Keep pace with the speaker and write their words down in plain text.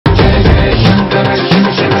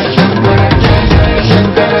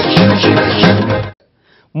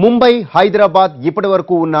ముంబై, హైదరాబాద్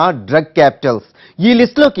ఇప్పటివరకు ఉన్న drug Capitals. ఈ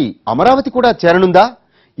లిస్టులోకి అమరావతి కూడా చేరనుందా?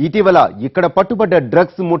 ఇటీవల ఇక్కడ పట్టుబడ్డ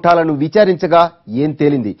డ్రగ్స్ ముఠాలను విచారించగా ఏం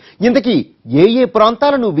తేలింది? ఇంతకీ ఏ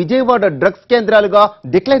ప్రాంతాలను విజయవాడ డ్రగ్స్ కేంద్రాలుగా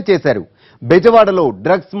డిక్లేర్ చేశారు? బెజవాడలో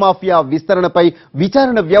డ్రగ్స్ మాఫియా విస్తరణపై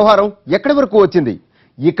విచారణ వ్యవహారం ఎక్కడి వరకు వచ్చింది?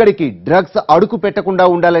 ఇక్కడికి డ్రగ్స్ అడుగు పెట్టకుండా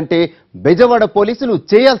ఉండాలంటే బెజవాడ పోలీసులు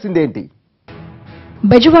చేయాల్సిందేంటి?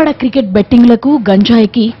 బెజవాడ క్రికెట్ బెట్టింగ్లకు,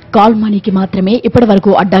 గంజాయికి, కాల్ మనీకి మాత్రమే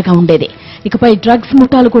ఇప్పటివరకు అడ్డాగా ఉండేది. ఇకపై డ్రగ్స్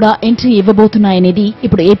ముఠాలు కూడా ఎంట్రీ ఇవ్వబోతున్నాయనేది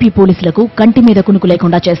ఇప్పుడు ఏపీ పోలీసులకు కంటి మీద కునుకు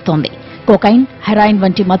లేకుండా చేస్తోంది. కోకైన్, హెరాయిన్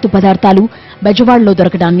వంటి మత్తు పదార్థాలు బెజవాడలో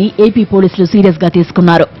దొరకడాన్ని ఏపీ పోలీసులు సీరియస్ గా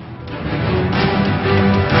తీసుకున్నారు.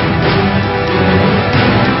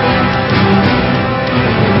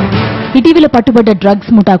 ఇటీవల పట్టుబడ్డ డ్రగ్స్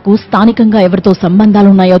ముఠాకు స్థానికంగా ఎవరితో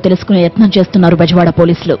సంబంధాలున్నాయో తెలుసుకునే యత్నం చేస్తున్నారు బెజవాడ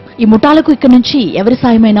పోలీసులు. ఈ ముఠాలకు ఇక్కడి నుంచి ఎవరి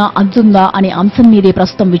సాయమైనా అందుతుందా అనే అంశం మీదే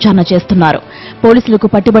ప్రస్తుతం విచారణ చేస్తున్నారు. పోలీసులకు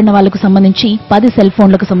పట్టుబడిన వాళ్లకు సంబంధించి 10 సెల్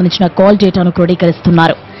ఫోన్లకు సంబంధించిన కాల్ డేటాను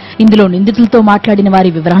క్రోడీకరిస్తున్నారు. ఇందులో నిందితులతో మాట్లాడిన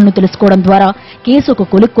వారి వివరాలను తెలుసుకోవడం ద్వారా కేసు ఒక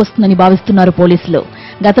కొలిక్కొస్తుందని భావిస్తున్నారు పోలీసులు.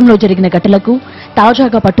 గతంలో జరిగిన ఘటనలకు,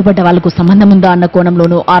 తాజాగా పట్టుబడ్డ వాళ్లకు సంబంధముందా అన్న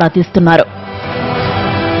కోణంలోనూ ఆరా తీస్తున్నారు.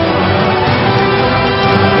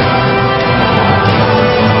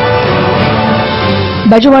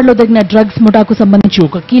 బెజవాడలో జరిగిన డ్రగ్స్ ముఠాకు సంబంధించి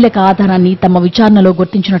ఒక కీలక ఆధారాన్ని తమ విచారణలో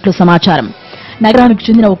గుర్తించినట్లు సమాచారం. నగరానికి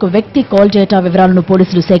చెందిన ఒక వ్యక్తి కాల్ డేటా వివరాలను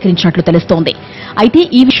పోలీసులు సేకరించినట్లు తెలుస్తోంది. అయితే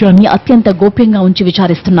ఈ విషయాన్ని అత్యంత గోప్యంగా ఉంచి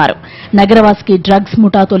విచారిస్తున్నారు. నగరవాసికి డ్రగ్స్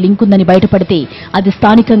ముఠాతో లింకుందని బయటపడితే అది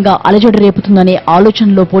స్థానికంగా అలజడి రేపుతుందనే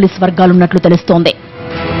ఆలోచనలో పోలీసు వర్గాలున్నట్లు తెలుస్తోంది.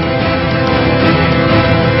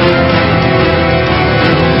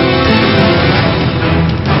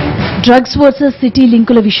 డ్రగ్స్ వర్సెస్ సిటీ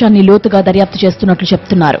లింకుల విషయాన్ని లోతుగా దర్యాప్తు చేస్తున్నట్లు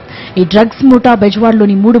చెప్తున్నారు. ఈ డ్రగ్స్ ముఠా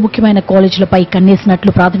బెజవాడలోని 3 ముఖ్యమైన కాలేజీలపై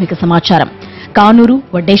కన్నేసినట్లు ప్రాథమిక సమాచారం. కానూరు,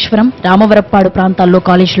 వడ్డేశ్వరం, రామవరప్పాడు ప్రాంతాల్లో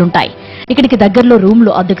కాలేజీలుంటాయి. ఇక్కడికి దగ్గరలో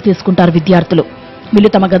రూమ్లు అద్దెకు తీసుకుంటారు విద్యార్థులు.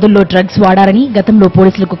 వీళ్లు తమ గదుల్లో డ్రగ్స్ వాడారని గతంలో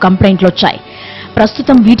పోలీసులకు కంప్లైంట్లొచ్చాయి.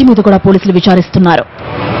 ప్రస్తుతం వీటి మీద కూడా పోలీసులు విచారిస్తున్నారు.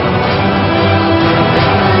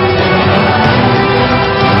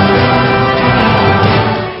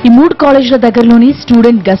 ఈ 3 కాలేజీల దగ్గరలోని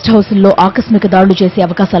స్టూడెంట్ గెస్ట్ హౌస్ల్లో ఆకస్మిక దాడులు చేసే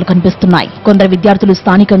అవకాశాలు కనిపిస్తున్నాయి. కొందరు విద్యార్థులు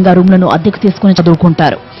స్థానికంగా రూమ్లను అద్దెకు తీసుకుని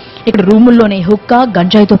చదువుకుంటారు. ఇక్కడ రూముల్లోనే హుక్కా,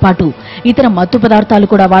 గంజాయితో పాటు ఇతర మత్తు పదార్థాలు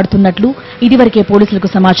కూడా వాడుతున్నట్లు ఇదివరకే పోలీసులకు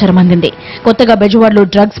సమాచారం అందింది. కొత్తగా బెజవాడలో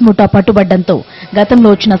డ్రగ్స్ ముఠా పట్టుబడ్డంతో గతంలో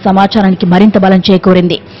వచ్చిన సమాచారానికి మరింత బలం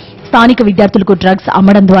చేకూరింది. స్థానిక విద్యార్థులకు డ్రగ్స్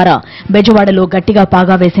అమ్మడం ద్వారా బెజవాడలో గట్టిగా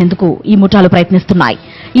పాగా వేసేందుకు ఈ ముఠాలు ప్రయత్నిస్తున్నాయి.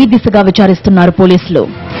 ఈ దిశగా విచారిస్తున్నారు పోలీసులు.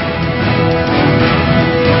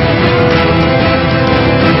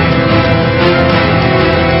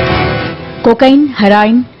 కోకైన్,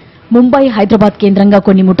 హెరాయిన్, ముంబై, హైదరాబాద్ కేంద్రంగా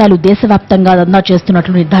కొన్ని ముఠాలు దేశవ్యాప్తంగా దందా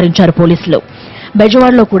చేస్తున్నట్లు నిర్ధారించారు పోలీసులు.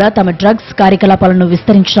 బెజవాడలో కూడా తమ డ్రగ్స్ కార్యకలాపాలను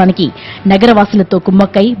విస్తరించడానికి నగరవాసులతో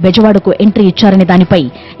కుమ్మక్కై బెజవాడకు ఎంట్రీ ఇచ్చారనే దానిపై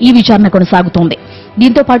ఈ విచారణ కొనసాగుతోంది.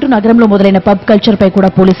 దీంతో పాటు నగరంలో మొదలైన పబ్ కల్చర్పై కూడా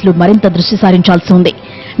పోలీసులు మరింత దృష్టి సారించాల్సి ఉంది.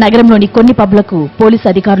 నగరంలోని కొన్ని పబ్లకు పోలీసు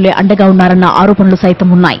అధికారులే అండగా ఉన్నారన్న ఆరోపణలు సైతం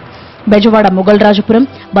ఉన్నాయి. బెజవాడ మొగల్ రాజపురం,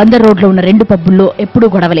 బందర్ రోడ్లో ఉన్న 2 పబ్బుల్లో ఎప్పుడూ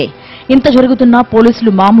గొడవలే. ఇంత జరుగుతున్నా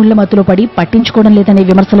పోలీసులు మామూళ్ల మత్తులో పడి పట్టించుకోవడం లేదనే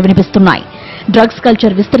విమర్శలు వినిపిస్తున్నాయి. డ్రగ్స్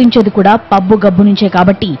కల్చర్ విస్తరించేది కూడా పబ్బు గబ్బు నుంచే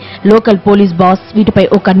కాబట్టి లోకల్ పోలీస్ బాస్ వీటిపై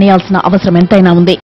ఓ కన్నేయాల్సిన అవసరం ఎంతైనా ఉంది.